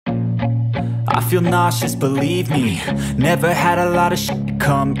I feel nauseous, believe me. Never had a lot of shit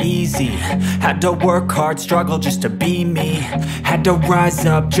come easy. Had to work hard, struggle just to be me. Had to rise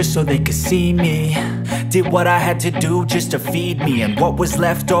up just so they could see me. Did what I had to do just to feed me. And what was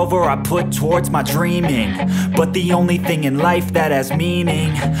left over I put towards my dreaming. But the only thing in life that has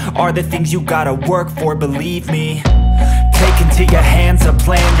meaning are the things you gotta work for, believe me. Take into your hands a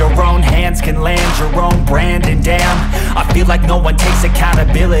plan. Your own hands can land your own brand. And damn, I feel like no one takes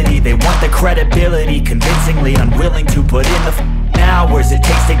accountability. They want the credibility, convincingly unwilling to put in the hours it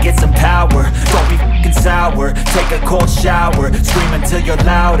takes to get some power. Don't be f***ing sour. Take a cold shower. Scream until you're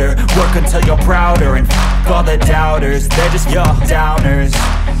louder. Work until you're prouder. And f*** all the doubters, they're just your downers.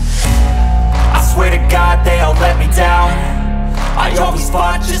 I swear to God they all let me down. I always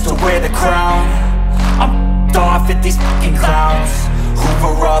fought just to wear the crown. I'm off at these fucking clowns who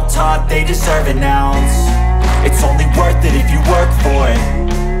were all taught they deserve an ounce. It's only worth it if you work for it.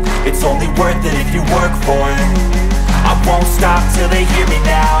 It's only worth it if you work for it. I won't stop till they hear me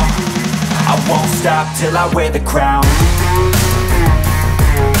now. I won't stop till I wear the crown.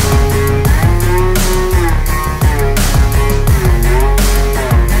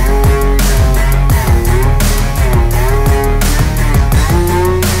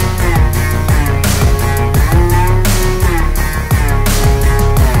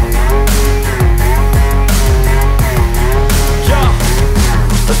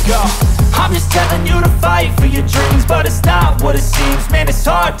 I'm just telling you to fight for your dreams, but it's not what it seems. Man, it's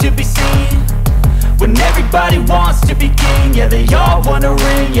hard to be seen when everybody wants to be king. Yeah, they all wanna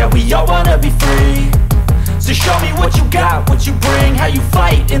ring, yeah, we all wanna be free. So show me what you got, what you bring, how you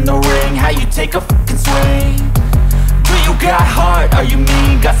fight in the ring, how you take a fucking swing. Do you got heart, are you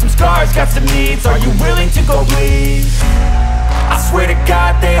mean? Got some scars, got some needs, are you willing to go bleed? I swear to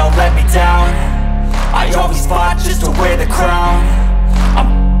God they all let me down. I always fought just to wear the crown.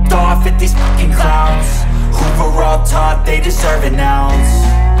 I'm off at these fucking clowns who were all taught they deserve an ounce.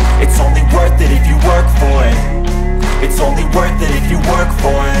 It's only worth it if you work for it. It's only worth it if you work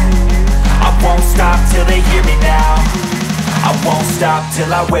for it. I won't stop till they hear me now. I won't stop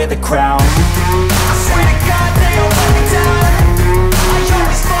till I wear the crown. I swear to God they all let me down. I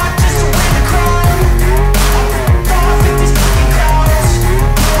always fought just to wear the crown. I'm off at these fucking clowns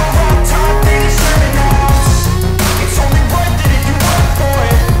who were all taught they deserve an ounce. It's only worth it if you work for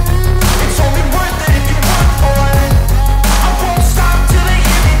it. It's only worth it if you work for it. I won't stop till they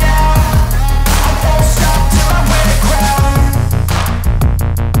hear me now. I won't stop till I wear the crown.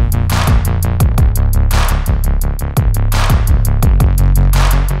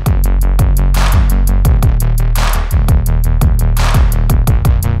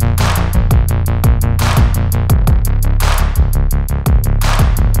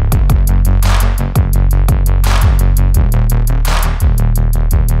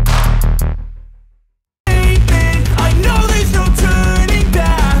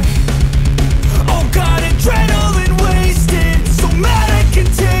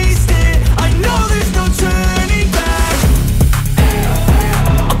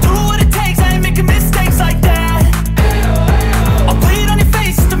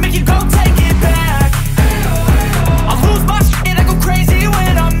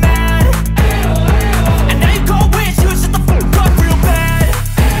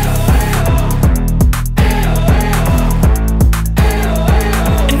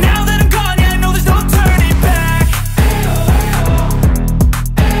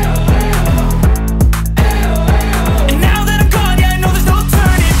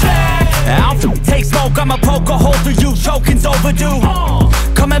 I'ma poke a hole through you, choking's overdue.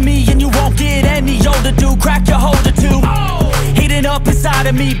 Come at me and you won't get any older, dude. Crack your holder too. Heating up inside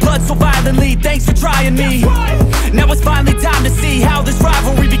of me, blood so violently. Thanks for trying me. Now it's finally time to see how this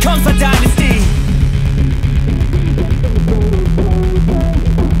rivalry begins.